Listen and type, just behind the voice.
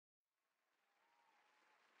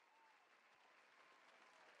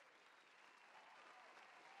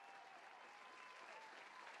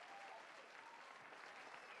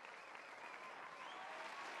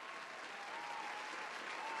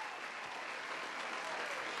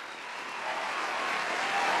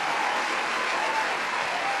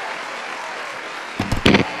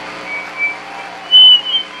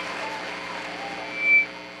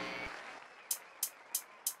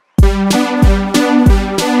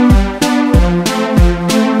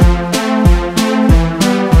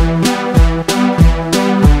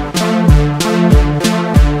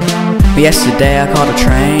Yesterday I caught a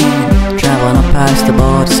train, traveling up past the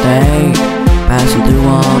border state, passing through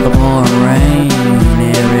all the pouring rain.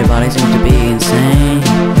 Everybody seemed to be insane.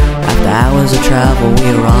 After hours of travel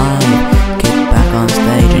we arrive, get back on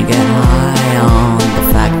stage and get high on the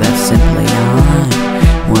fact that simply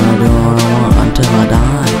I wanna do what I want until I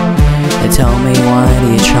die. They tell me, why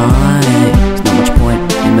do you try? There's not much point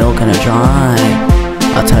in milking it dry.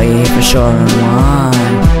 I'll tell you for sure and why.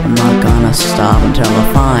 I'm not gonna stop until I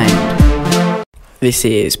find. This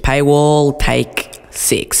is Paywall Take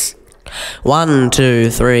 6. 1,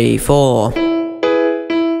 2, 3, 4.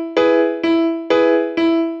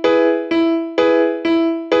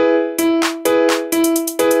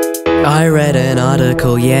 I read an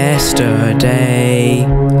article yesterday.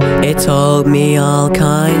 It told me all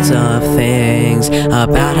kinds of things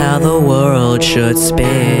about how the world should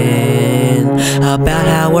spin, about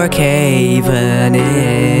how we're caving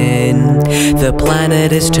in. The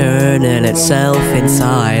planet is turning itself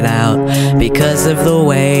inside out because of the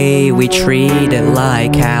way we treat it.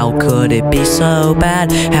 Like, how could it be so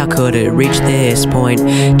bad? How could it reach this point?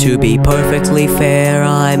 To be perfectly fair,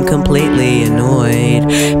 I'm completely annoyed.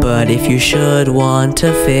 But if you should want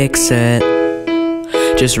to fix it,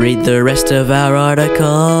 just read the rest of our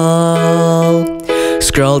article.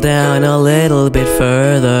 Scroll down a little bit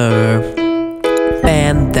further.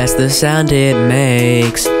 Bam, that's the sound it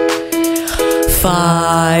makes.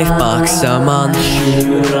 $5 a month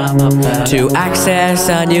to access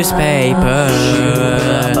a newspaper.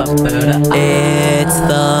 It's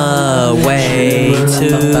the way to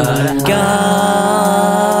go.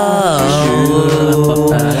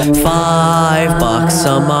 $5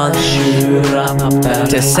 a month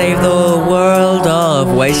to save the world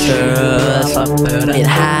of wasters. It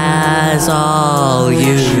has all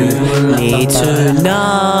you need to know.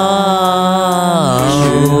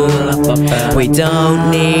 We don't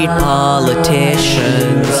need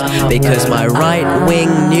politicians, because my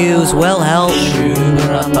right-wing news will help.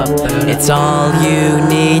 It's all you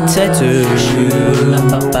need to do.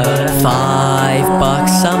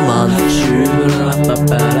 $5 a month.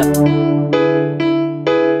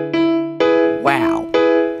 Wow,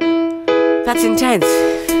 that's intense.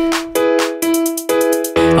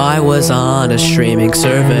 I was on a streaming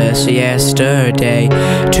service yesterday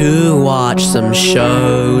to watch some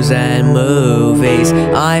shows and movies.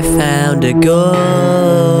 I found a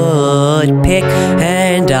good pick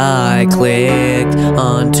and I clicked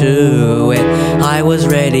onto it. I was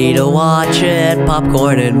ready to watch it,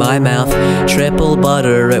 popcorn in my mouth, triple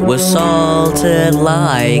butter, it was salted.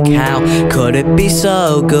 Like, how could it be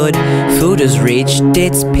so good? Food has reached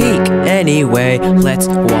its peak. Anyway, let's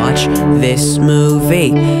watch this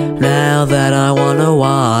movie. Now that I wanna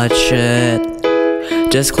watch it,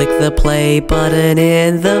 just click the play button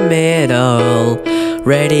in the middle.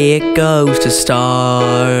 Ready it goes to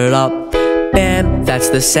start up. Bam, that's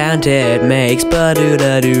the sound it makes.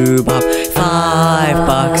 Ba-doo-da-doo-bop.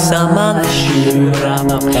 $5 a month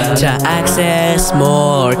to access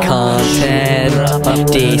more content,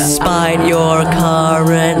 despite your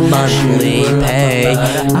current monthly payments.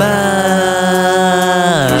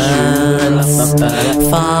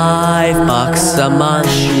 $5 a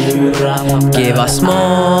month. Give us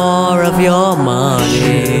more of your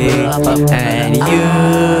money, and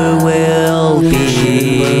you will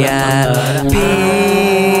be at peace.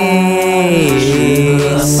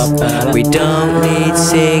 We don't need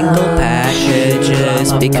single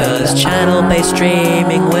packages, because channel-based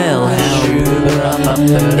streaming will help.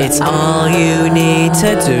 It's all you need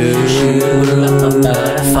to do.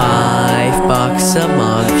 $5 a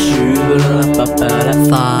month.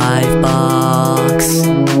 $5.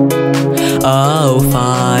 Oh,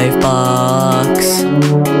 $5.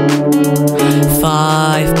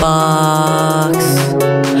 $5.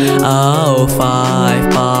 Oh, $5.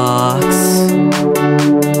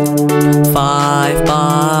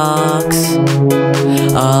 $5.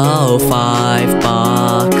 Oh,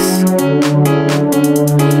 $5.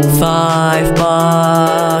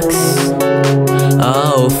 $5.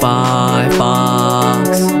 Oh,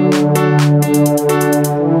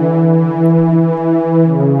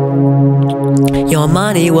 $5. Your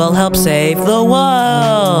money will help save the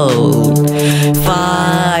world.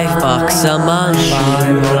 $5 a month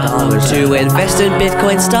to invest in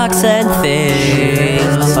Bitcoin stocks and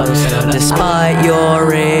things, despite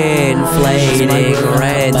your inflating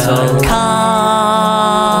rental costs.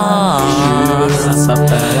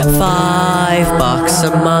 $5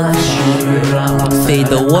 a month. Feed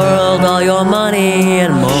the world all your money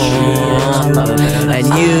and more, and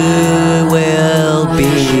you will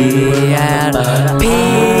be at peace.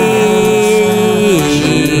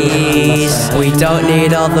 peace. We don't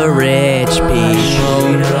need all the rich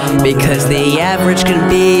people, because the average can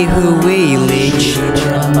be who we leech.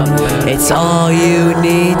 It's all you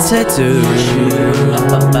need to do.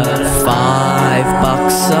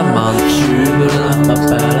 $5 a month.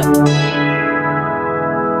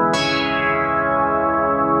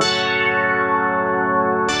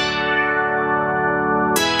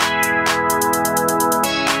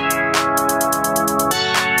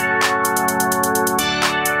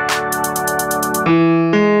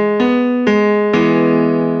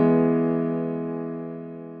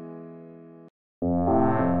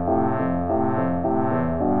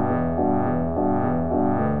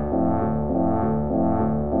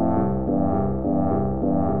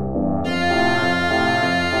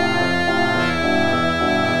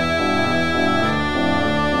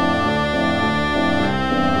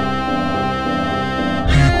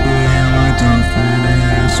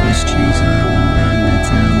 Swiss cheese, Ireland, and the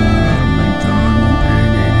tower of McDonald,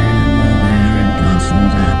 pen and handler there at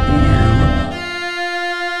Gossel's happy hour.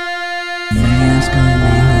 They ask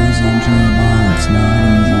kindly who's in trouble. It's not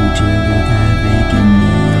easy to wreak havoc in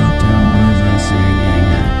the October's a singing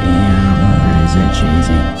happy hour. Is it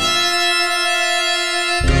cheesy?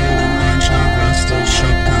 Golden lunch of roasted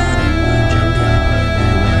shotgun in the junkyard where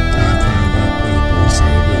they worked out how the people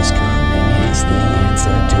savior's coming. He's the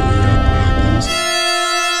answer to your problems.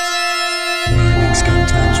 Rhyming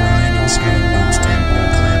sometimes riding, screaming, temper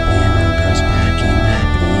clapping, all goes packing,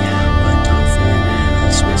 happy hour, dolphin and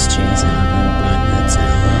a Swiss cheese oven, but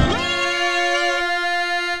Nutella.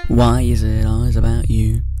 Why is it always about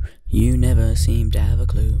you? You never seem to have a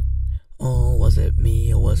clue. Or was it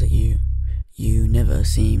me, or was it you? You never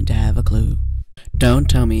seem to have a clue. Don't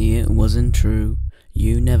tell me it wasn't true.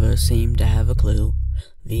 You never seem to have a clue.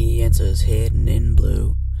 The answer's hidden in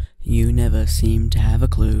blue. You never seem to have a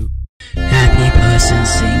clue. Happy person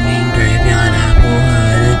singing graveyard apple,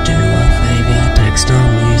 heard to do a favor, text on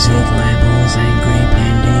music labels, angry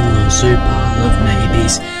pending lawsuit, pile of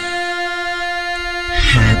maybes.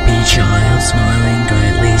 Happy child smiling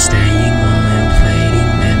greatly, staying wild,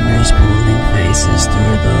 fading memories, pulling faces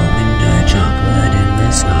through the window, chocolate in the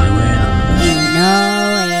sky where I'm. You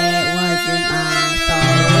know it wasn't my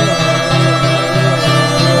fault.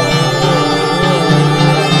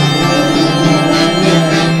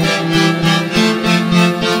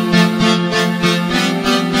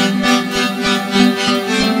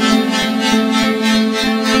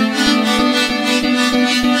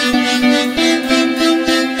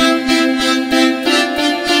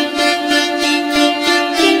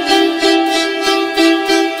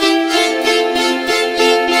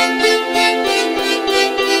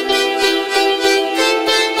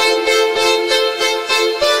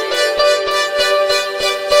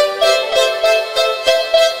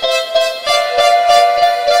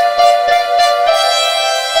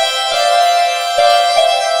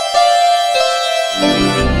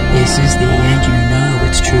 This is the end, you know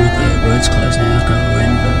it's true. The road's closed now, go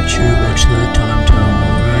in virtue. Watch the time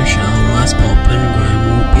tomorrow shall rise. Pop and grime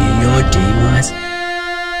will be your demise.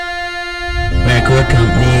 Record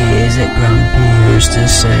company, is it grumpy? Who's to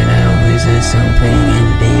say now? Is it something in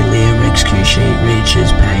the lyrics? Cue sheet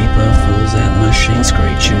reaches, paper falls out, machine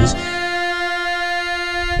screeches.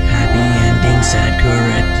 Happy ending, sad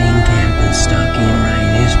correcting, campers stuck in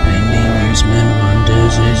rain is pending. Newsman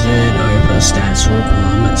wonders, is it over? Stats will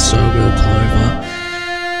plummet, so will Clover.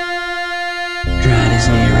 Drought is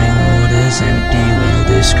nearing, waters empty, world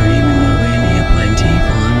is screaming, we're near plenty.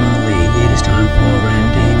 Finally, it is time for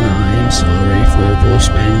ending. I am sorry for poor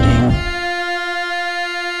spending.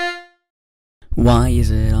 Why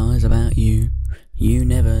is it always about you? You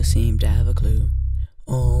never seem to have a clue.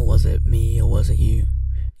 Or was it me, or was it you?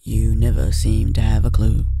 You never seem to have a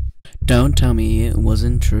clue. Don't tell me it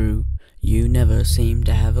wasn't true. You never seem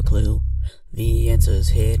to have a clue. The answer's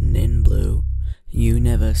hidden in blue. You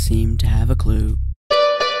never seem to have a clue.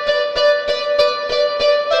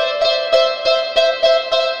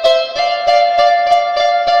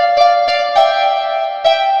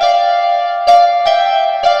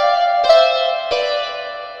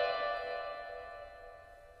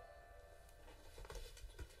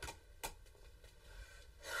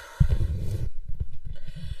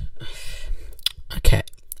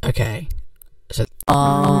 Okay. So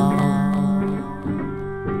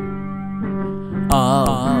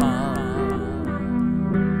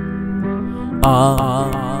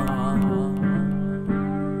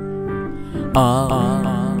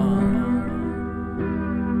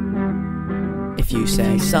if you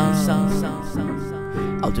say so,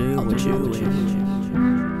 I'll do what you wish.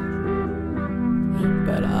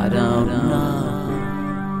 But I don't know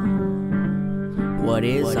what What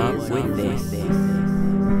is up with this?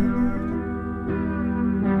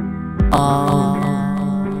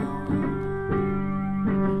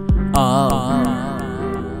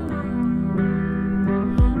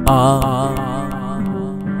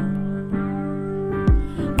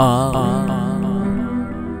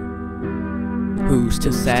 Who's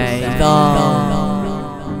to say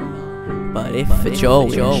but if it's your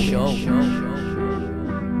wish,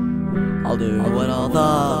 I'll do what all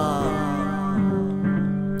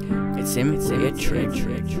it's simply a trick.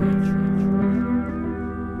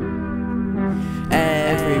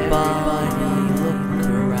 Everybody look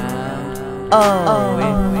around. Oh,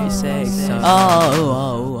 if you say so.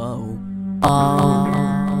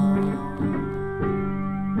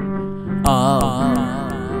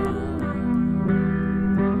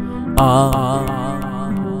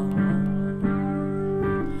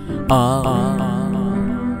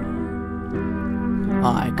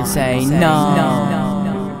 I could say no,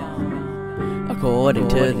 according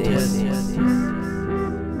to this,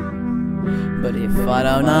 but if I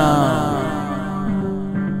don't know,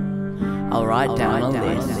 I'll write down a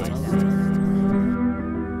list.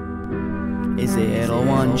 Is it a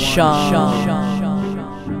one shot?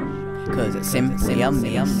 Cause it's simply a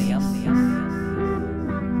miss.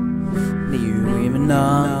 Do you even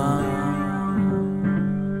know?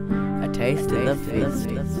 I tasted the feast.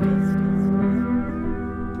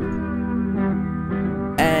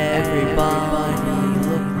 Everybody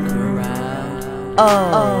look around.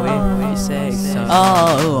 Oh, if you say so.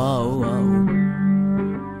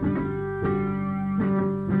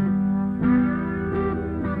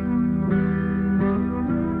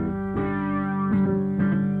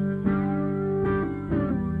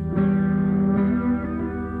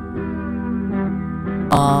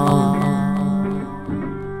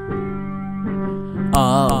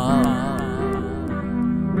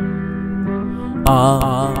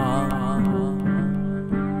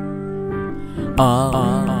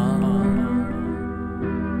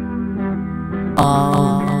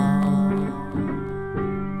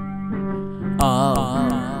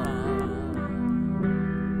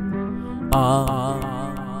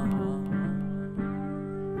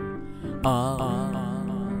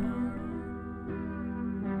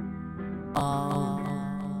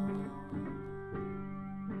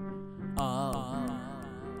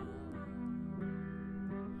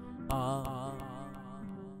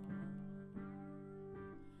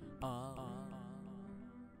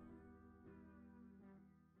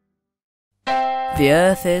 The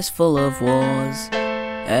earth is full of wars,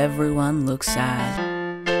 everyone looks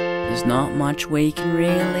sad. There's not much we can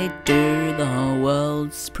really do, the whole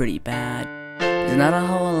world's pretty bad. There's not a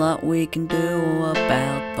whole lot we can do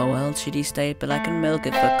about the world's shitty state, but I can milk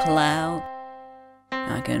it for clout.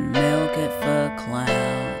 I can milk it for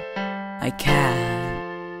clout. I can.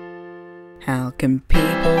 How can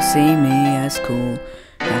people see me as cool?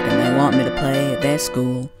 How can they want me to play at their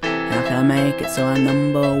school? How can I make it so I'm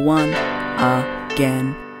 #1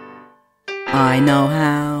 again? I know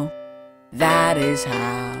how. That is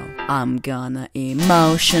how. I'm gonna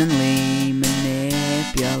emotionally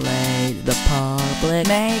manipulate the public,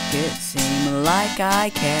 make it seem like I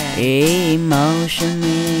care.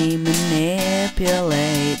 Emotionally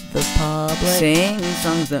manipulate the public, sing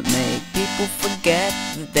songs that make people forget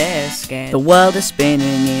that they're scared. The world is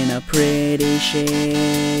spinning in a pretty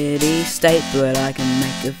shitty state, but I can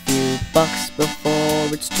make a few bucks before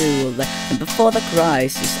it's too late, and before the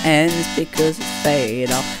crisis ends, because it's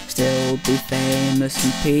fate, I'll still be famous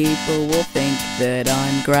and people will think that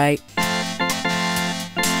I'm great.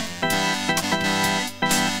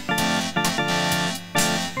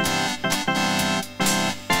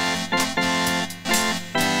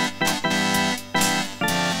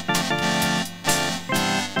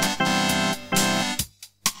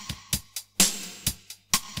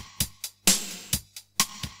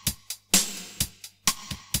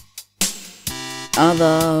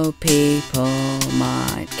 Other people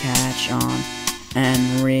might catch on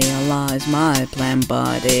and realize my plan,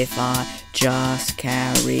 but if I just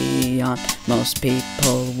carry on, most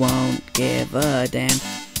people won't give a damn.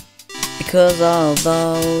 Because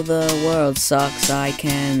although the world sucks, I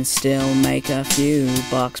can still make a few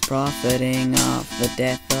bucks profiting off the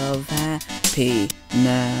death of happiness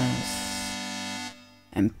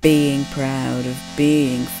and being proud of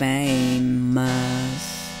being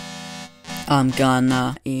famous. I'm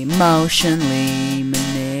gonna emotionally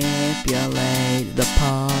manipulate manipulate the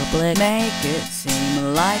public, make it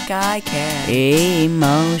seem like I care,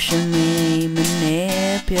 emotionally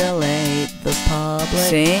manipulate the public,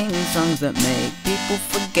 sing songs that make people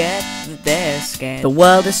forget that they're scared. The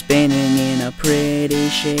world is spinning in a pretty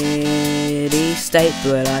shitty state,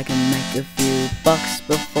 but I can make a few bucks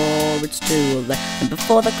before it's too late, and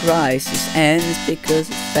before the crisis ends, because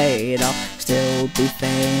it's fate, I'll still be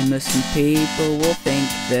famous and people will think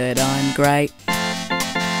that I'm great.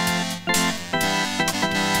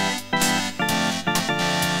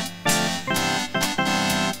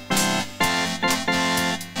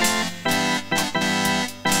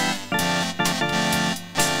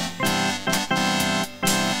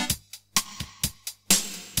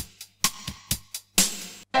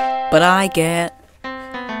 But I get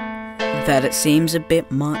that it seems a bit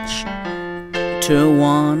much to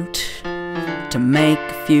want to make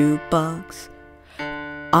a few bucks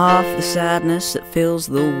off the sadness that fills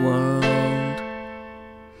the world.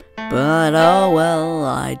 But oh well,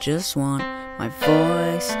 I just want my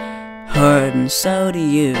voice heard, and so do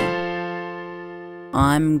you.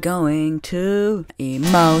 I'm going to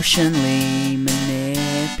emotionally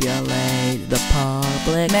manipulate the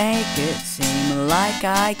public, make it seem like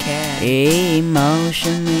I care,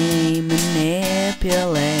 emotionally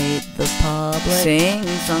manipulate the public, sing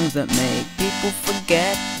songs that make people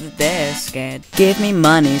forget that they're scared. Give me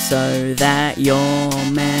money so that your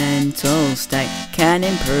mental state can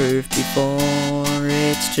improve before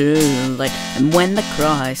it's too late, and when the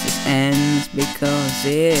crisis ends, because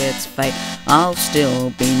it's fate, I'll still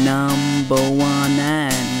be number one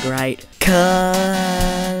and great.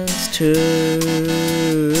 'Cause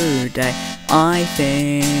today I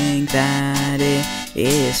think that it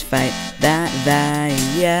is fate that they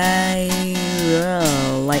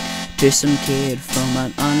relate to some kid from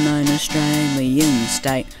an unknown Australian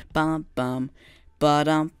state. Bum bum,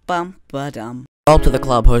 ba-dum bum ba-dum. Roll to the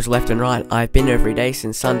club, hoes left and right. I've been every day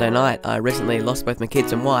since Sunday night. I recently lost both my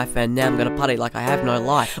kids and wife, and now I'm gonna party like I have no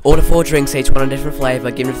life. Order 4 drinks, each one a different flavour.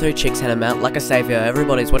 Give me 3 chicks, hand them out like a saviour.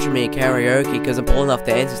 Everybody's watching me karaoke, cause I'm poor enough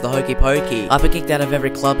to answer the hokey pokey. I've been kicked out of every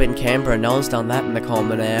club in Canberra, no one's done that in the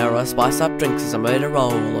common era. Spice up drinks as I'm ready to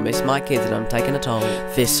roll. I miss my kids and I'm taking a toll.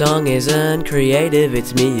 This song isn't creative,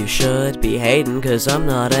 it's me you should be hating, cause I'm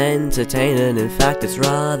not entertaining, in fact it's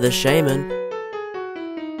rather shaming.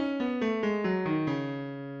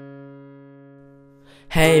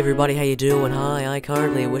 Hey everybody, how you doing? Hi, I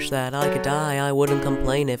currently wish that I could die. I wouldn't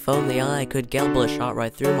complain if only I could gamble a shot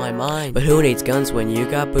right through my mind. But who needs guns when you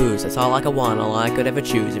got booze? That's all I could want, all I could ever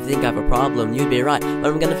choose. If you think I have a problem, you'd be right,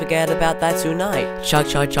 but I'm gonna forget about that tonight. Chug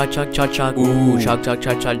chug chug chug chug chug, ooh, chug chug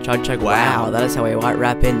chug chug chug chug. Wow, that is how we white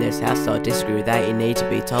rap in this house, so I disagree that you need to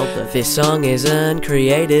be told that this song isn't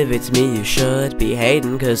creative, it's me you should be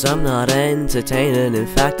hating, cause I'm not entertaining, in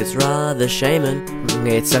fact it's rather shaming.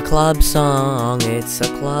 It's a club song, it's a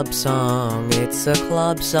club song, it's a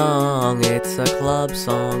club song, it's a club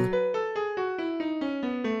song.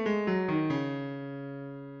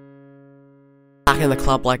 Back in the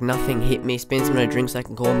club like nothing hit me, spin some no drinks, they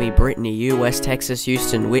can call me Britney, US, Texas,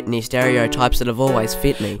 Houston, Whitney, stereotypes that have always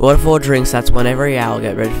fit me. Order 4 drinks, that's one every hour,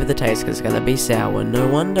 get ready for the taste cause it's gonna be sour. No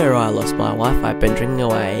wonder I lost my wife, I've been drinking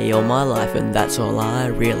away all my life, and that's all I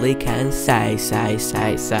really can say.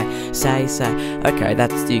 Okay,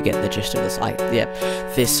 that's, you get the gist of this, yep.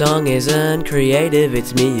 This song isn't creative,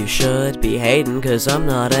 it's me you should be hating, cause I'm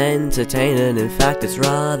not entertaining, in fact it's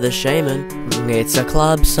rather shaming. It's a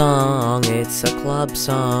club song, it's a club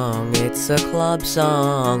song, it's a club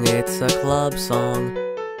song, it's a club song.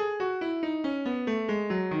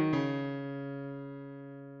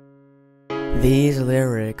 These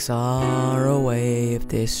lyrics are a way of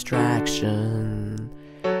distraction.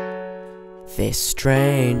 This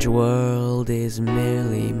strange world is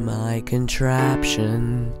merely my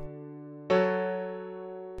contraption.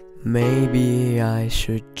 Maybe I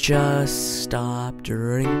should just stop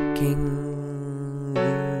drinking.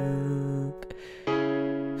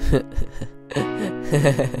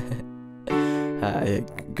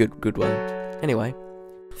 Good one. Anyway.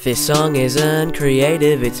 This song isn't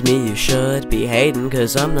creative, it's me you should be hating,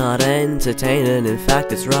 cause I'm not entertaining, in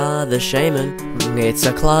fact it's rather shaming. It's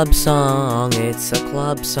a club song, it's a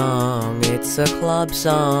club song, it's a club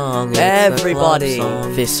song, everybody!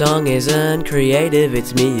 This song isn't creative,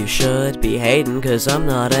 it's me you should be hating, cause I'm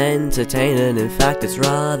not entertaining, in fact it's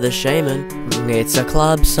rather shaming. It's a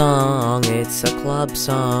club song, it's a club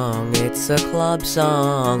song, it's a club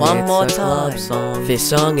song, one more time. This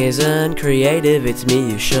song isn't creative, it's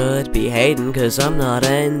me you should be hating, 'cause I'm not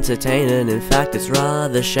entertaining. In fact, it's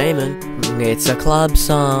rather shaming. It's a club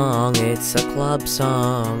song, it's a club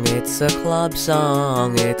song, it's a club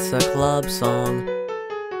song, it's a club song.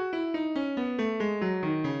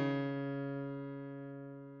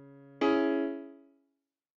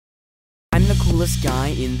 I'm the coolest guy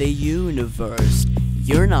in the universe.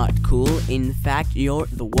 You're not cool, in fact you're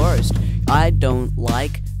the worst. I don't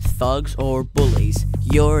like thugs or bullies.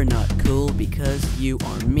 You're not cool because you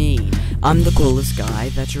are mean. I'm the coolest guy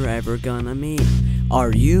that you're ever gonna meet.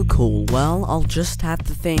 Are you cool? Well, I'll just have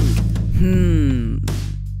to think.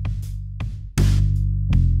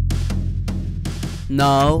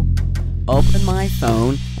 No. Open my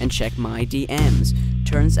phone and check my DMs.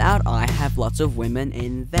 Turns out I have lots of women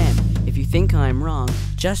in them. If you think I'm wrong,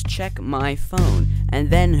 just check my phone. And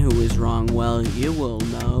then who is wrong? Well, you will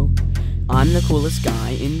know. I'm the coolest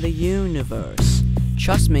guy in the universe.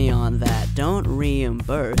 Trust me on that, don't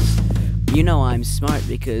reimburse. You know I'm smart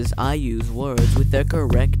because I use words with their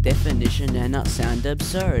correct definition and not sound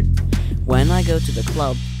absurd. When I go to the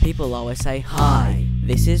club, people always say hi.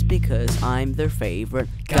 This is because I'm their favorite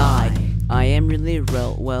guy. I am really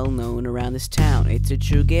well known around this town. It's a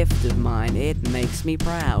true gift of mine, it makes me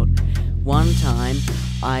proud. One time,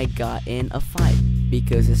 I got in a fight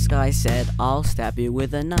because this guy said, I'll stab you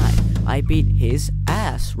with a knife. I beat his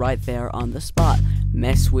ass right there on the spot.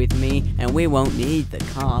 Mess with me and we won't need the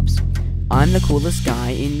cops. I'm the coolest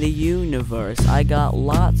guy in the universe. I got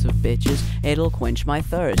lots of bitches, it'll quench my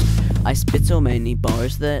thirst. I spit so many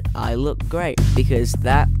bars that I look great, because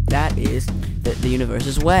that is the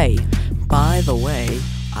universe's way. By the way,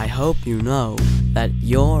 I hope you know that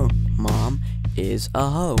your mom is a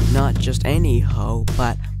hoe. Not just any hoe,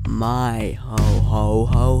 but my hoe. Ho,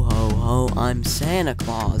 ho, ho, ho, I'm Santa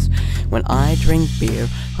Claus. When I drink beer,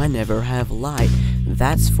 I never have light.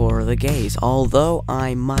 That's for the gays, although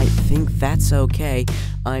I might think that's okay.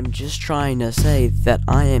 I'm just trying to say that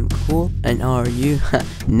I am cool, and are you?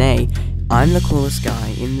 Nay, I'm the coolest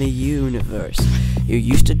guy in the universe. You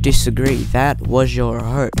used to disagree, that was your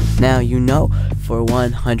hurt. Now you know for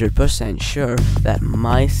 100% sure that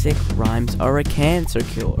my sick rhymes are a cancer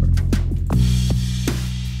cure.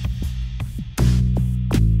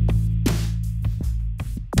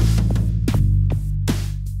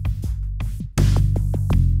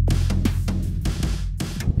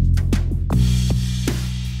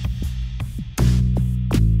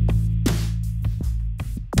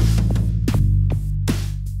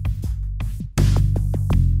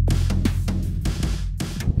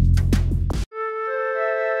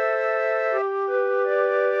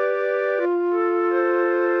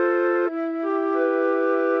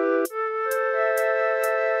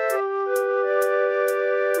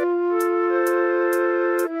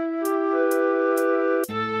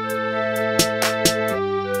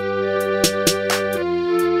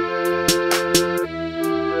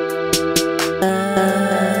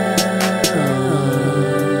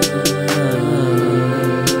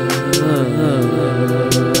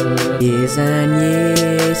 Years and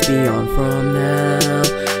years beyond from now,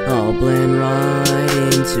 I'll blend right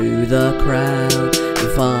into the crowd.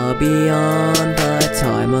 Far beyond the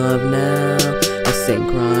time of now, I'll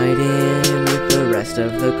sink right in with the rest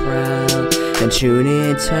of the crowd. And tune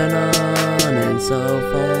in, turn on, and so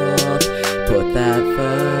forth. Put that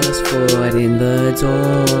first foot in the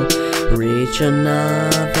door. Reach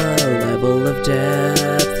another level of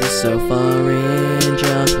depth. So far in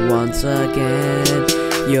just once again.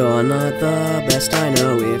 You're not the best, I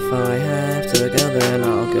know. If I have to go, then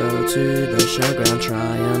I'll go to the Showground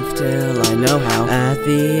Triumph till I know how. At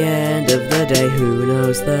the end of the day, who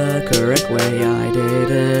knows the correct way? I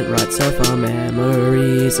didn't write so far,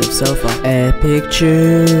 memories of so far. Epic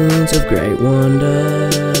tunes of great wonder,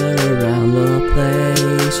 around the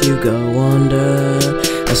place you go under.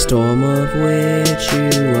 A storm of which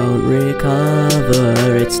you won't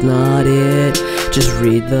recover. It's not it, just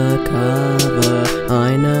read the cover.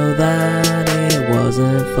 I know that it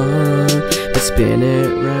wasn't fun, but spin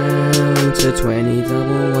it round to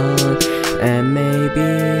 2011, and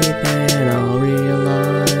maybe then I'll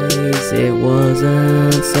realize it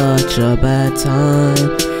wasn't such a bad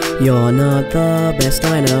time. You're not the best,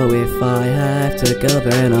 I know. If I have to go,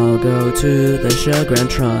 then I'll go to the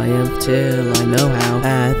Showground Triumph till I know how.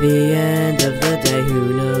 At the end of the day,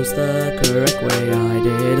 who knows the correct way? I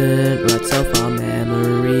didn't write so far,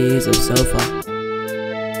 memories of so far.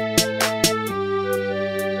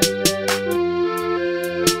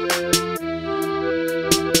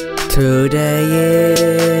 Today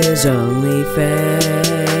is only fair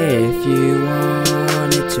if you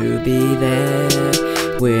want it to be there.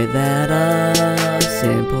 Without a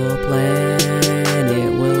simple plan,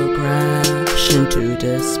 it into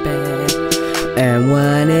despair. And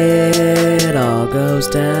when it all goes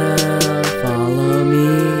down, follow me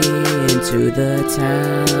into the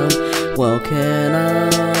town. Woken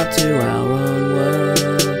up to our own world,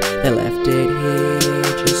 they left it here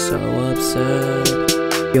just so absurd.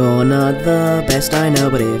 You're not the best I know,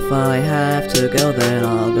 but if I have to go, then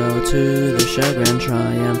I'll go to the Showground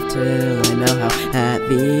Triumphs till I know how. At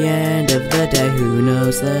the end of the day, who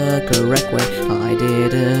knows the correct way? I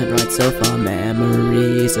didn't write so far,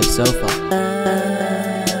 memories of so far.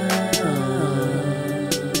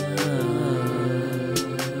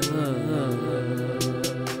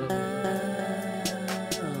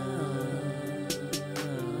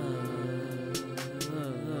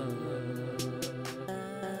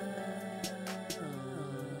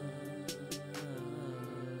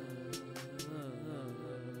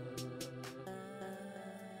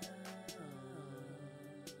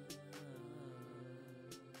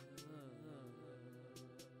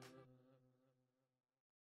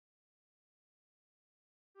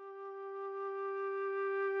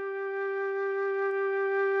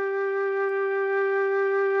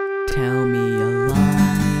 Tell me a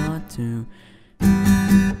lie or two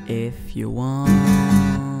if you're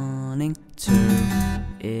wanting to.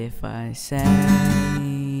 If I say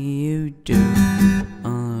you do,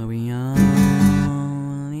 are we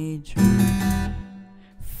only true?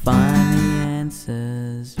 Find the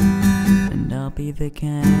answers and I'll be the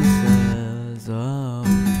cancers. Oh,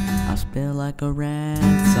 I'll spill like a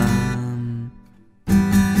ransom,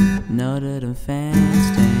 noted and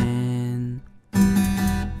fenced in.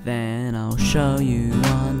 Then I'll show you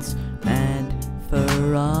once and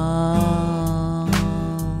for all,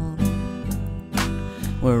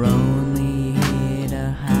 we're only here to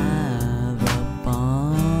have a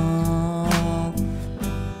ball.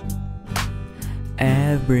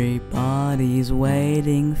 Everybody's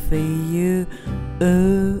waiting for you.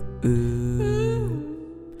 Ooh, ooh.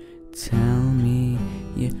 Tell me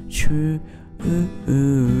you're true.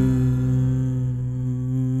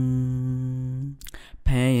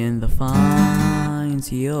 Paying the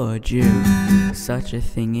fines you're due. Such a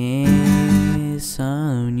thing is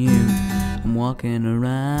so new. I'm walking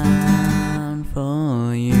around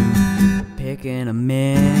for you, picking a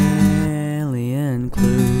million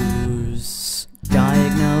clues.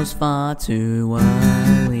 Diagnosed far too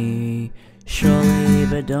early, surely,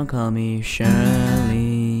 but don't call me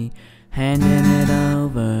Shirley. Handing it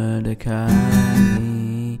over to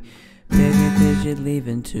Curly, pick a digit,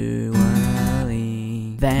 leaving too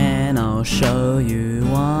early. Then I'll show you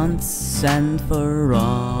once and for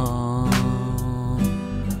all,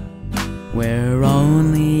 we're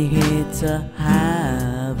only here to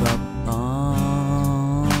have a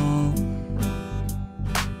ball.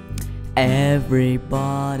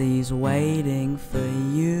 Everybody's waiting for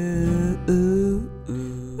you.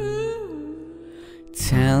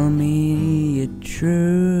 Tell me you're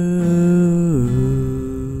true.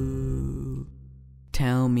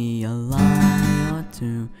 Tell me a lie or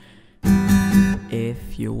two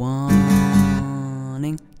if you're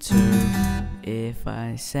wanting to. If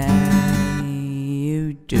I say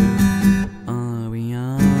you do, are we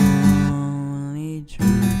only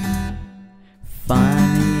true?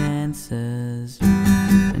 Find the answers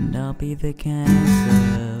and I'll be the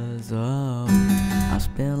cancers. Oh, I'll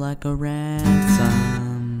spill like a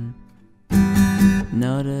ransom,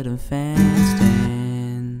 noted and fenced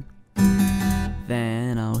in.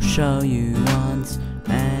 Then I'll show you once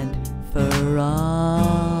and for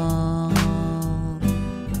all,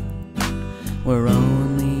 we're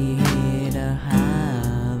only here to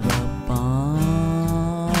have a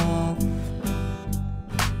ball.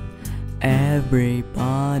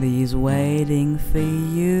 Everybody's waiting for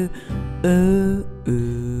you.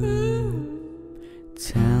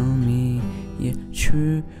 Tell me you're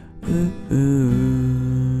true.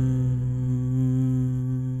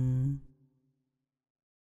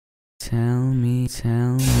 Tell me.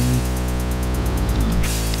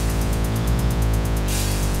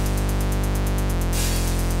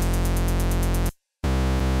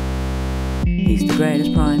 He's the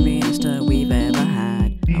greatest Prime Minister we've ever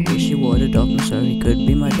had. I wish he would adopt him so he could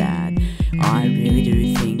be my dad. I really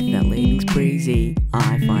do think that leaving's breezy.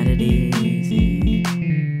 I find it easy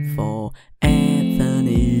for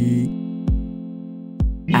Anthony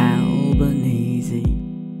Albanese.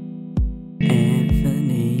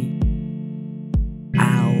 Anthony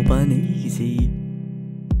Albanese.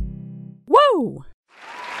 Woo!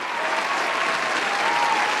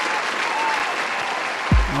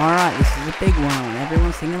 Alright, this is a big one.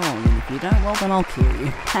 Everyone sing along, and if you don't, well then I'll kill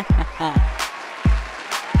you.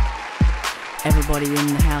 Everybody in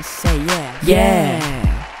the house say yeah.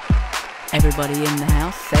 Yeah! Everybody in the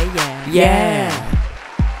house say yeah. Yeah.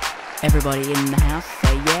 Everybody in the house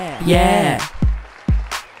say yeah. Yeah.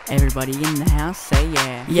 Everybody in the house say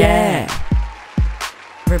yeah. Yeah.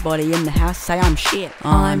 Everybody in the house say I'm shit.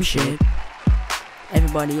 I'm shit.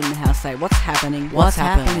 Everybody in the house say what's happening? What's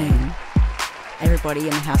happening? Everybody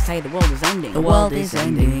in the house say the world is ending. The world is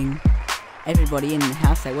ending. Everybody in the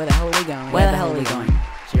house say where the hell are we going? Where the hell are we going?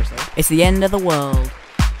 Seriously. It's the end of the world.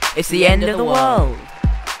 It's the end of the world.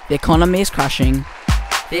 The economy is crashing.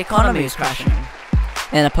 The economy is crashing.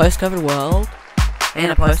 In a post-COVID world, In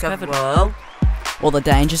a post-COVID world, all the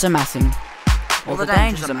dangers are massing. all the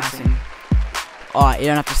dangers are massing. Alright, you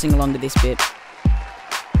don't have to sing along to this bit.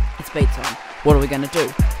 It's beat time. What are we gonna do?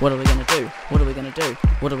 What are we gonna do? What are we gonna do?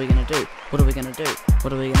 What are we gonna do? What are we gonna do?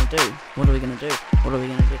 What are we gonna do? What are we gonna do? What are we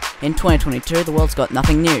gonna do? In 2022, the world's got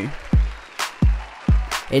nothing new.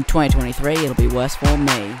 In 2023, it'll be worse for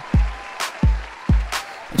me.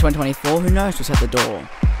 In 2024, who knows what's at the door?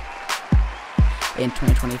 In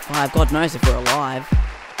 2025, God knows if we're alive.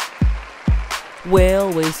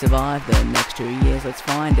 Will we survive the next 2 years? Let's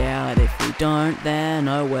find out. If we don't, then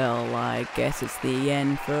oh well, I guess it's the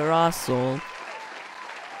end for us all.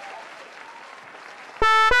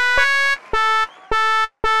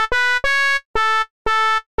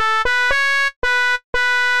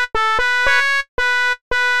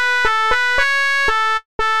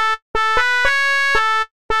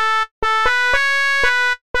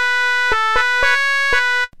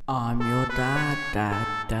 I'm your dad, dad,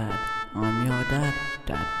 dad. I'm your dad,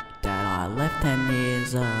 dad, dad. I left 10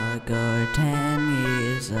 years ago, 10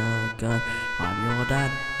 years ago. I'm your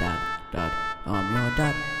dad, dad, dad. I'm your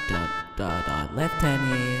dad, dad, dad. I left 10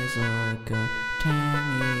 years ago,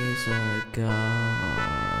 10 years ago.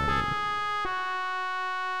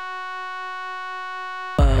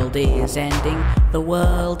 The world is ending, the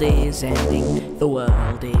world is ending, the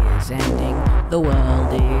world is ending, the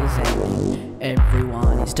world is ending.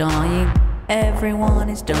 Everyone is dying, everyone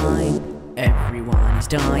is dying, everyone is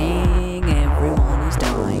dying, everyone is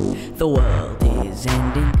dying. The world is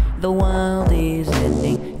ending, the world is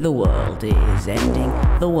ending, the world is ending,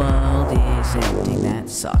 the world is ending. That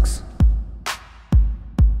sucks.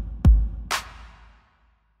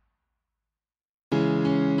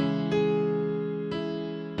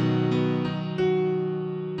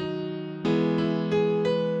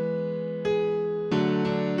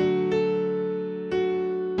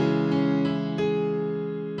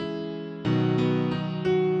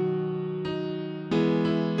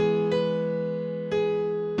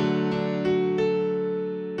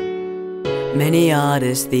 Many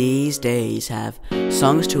artists these days have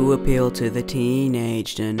songs to appeal to the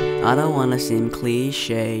teenaged, and I don't wanna seem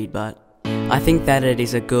cliched, but I think that it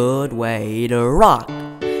is a good way to rock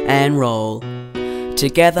and roll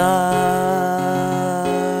together.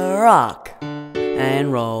 Rock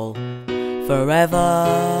and roll forever.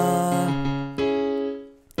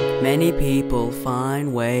 Many people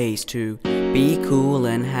find ways to be cool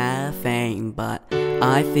and have fame, but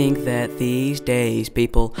I think that these days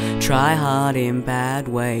people try hard in bad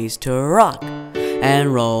ways to rock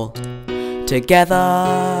and roll together.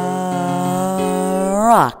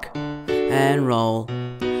 Rock and roll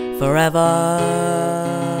forever.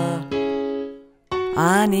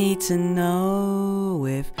 I need to know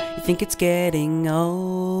if you think it's getting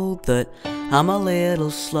old that I'm a little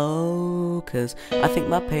slow, 'cause I think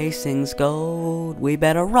my pacing's gold. We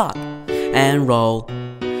better rock and roll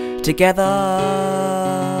together.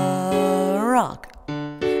 Rock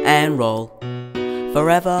and roll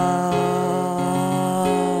forever.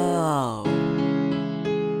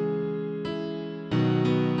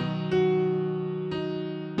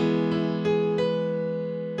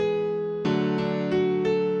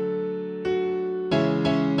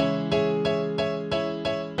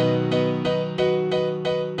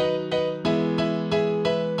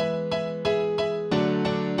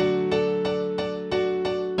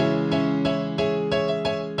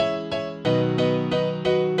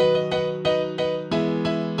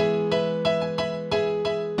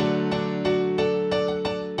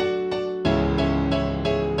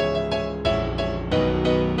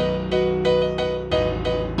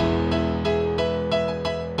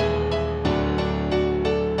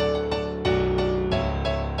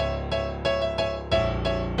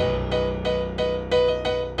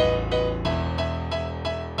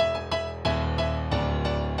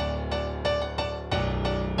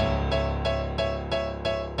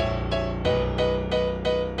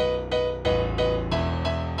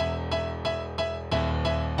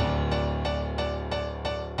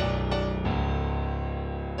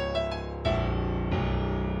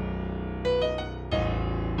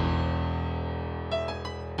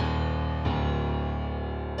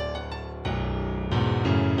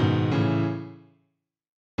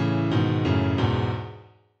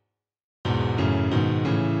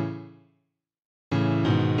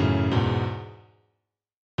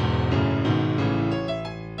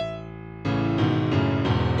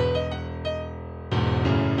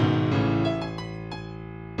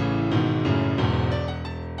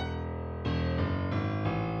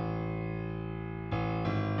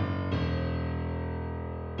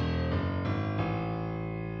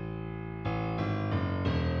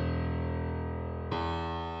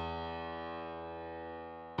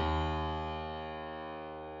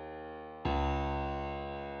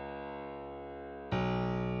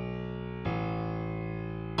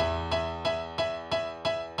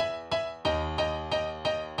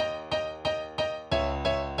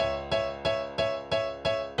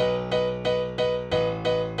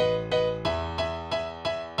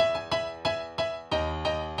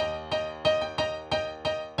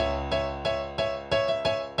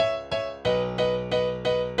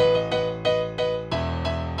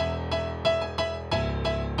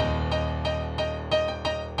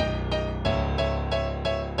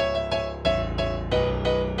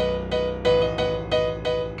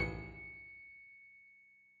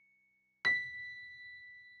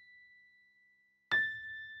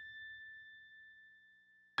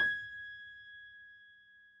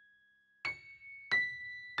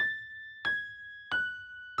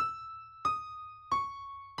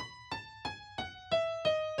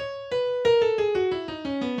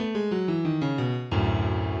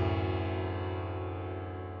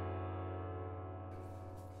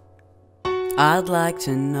 I'd like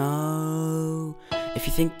to know if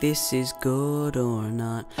you think this is good or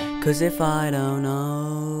not. 'Cause if I don't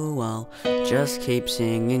know, I'll just keep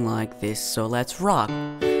singing like this. So let's rock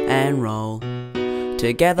and roll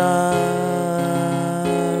together.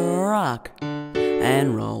 Rock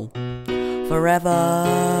and roll forever,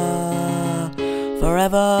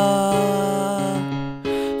 forever,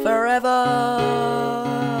 forever.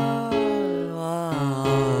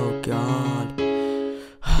 Oh God.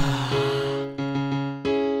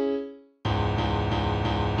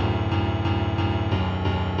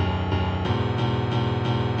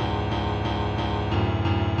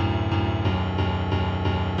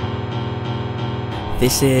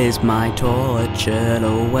 This is my tortured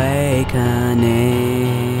awakening.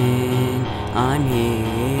 I'm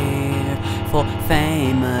here for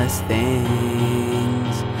famous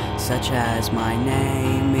things, such as my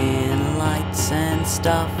name in lights and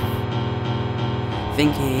stuff.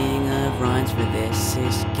 Thinking of rhymes for this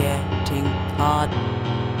is getting hard.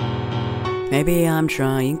 Maybe I'm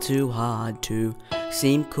trying too hard to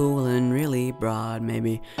seem cool and really broad.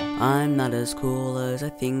 Maybe I'm not as cool as I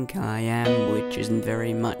think I am, which isn't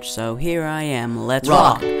very much, so here I am. Let's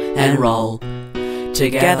rock and roll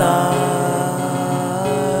together.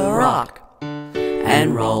 Rock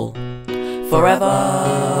and roll forever.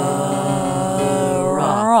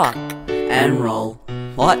 Rock and roll.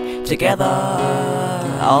 What? Together.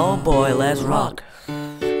 Oh boy, let's rock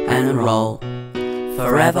and roll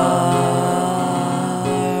forever.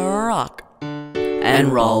 Rock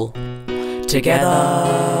and roll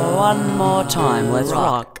together. One more time, let's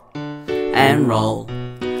rock and roll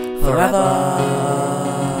forever.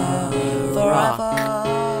 Forever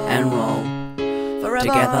and roll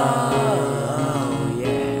together. Oh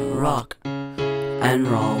yeah, rock and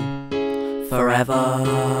roll forever.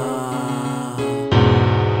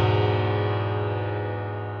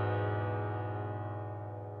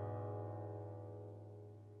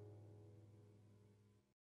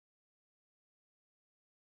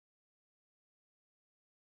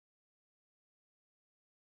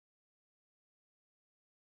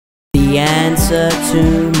 The answer to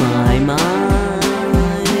my mind.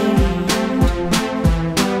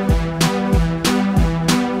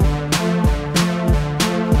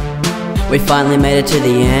 We finally made it to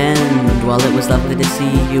the end. Well, it was lovely to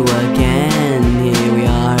see you again. Here we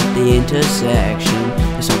are at the intersection.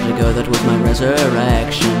 There's something to go, that was my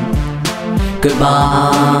resurrection.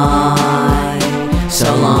 Goodbye,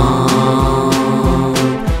 so long,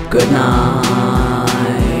 good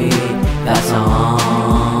night, that's all.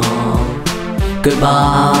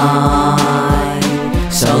 Goodbye,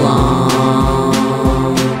 so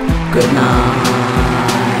long, good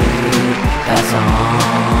night, that's all.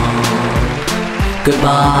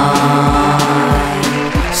 Goodbye,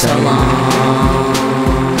 so long,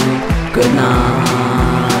 good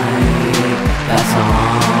night, that's all.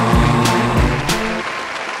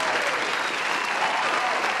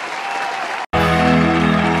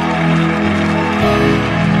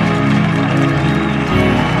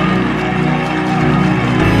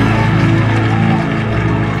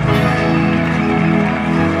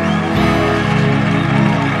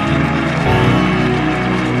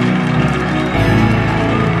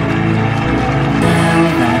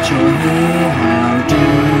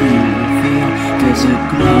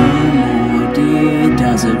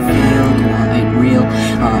 Does it feel quite real?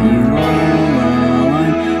 Are you all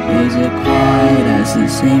alone? Is it quite as it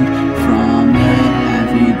seemed? From it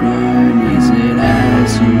have you grown? Is it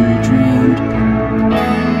as you dreamed?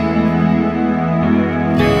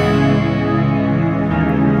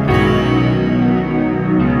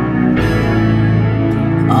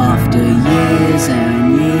 After years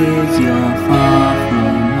and years you're far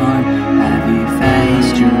from home. Have you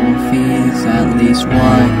faced your fears? At least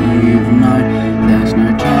what you've known. There's no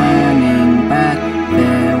turning back,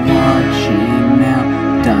 they're watching now.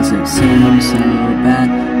 Does it seem so bad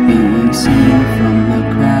being seen from the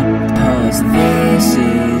crowd? 'Cause this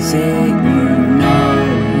is it, you know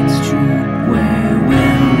it's true. Where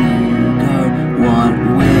will you go? What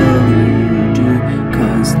will you do?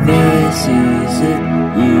 'Cause this is it,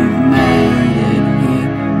 you've made it here.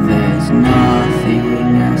 There's nothing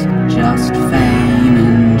else, just fame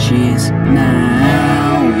and cheers.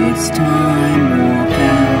 Now it's time, walk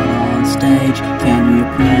out on stage. Can you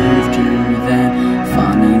prove to them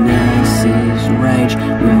funniness is rage?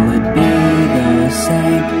 Will it be the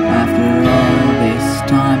same after all this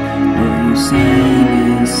time? Will you seem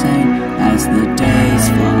insane as the days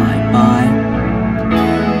fly by?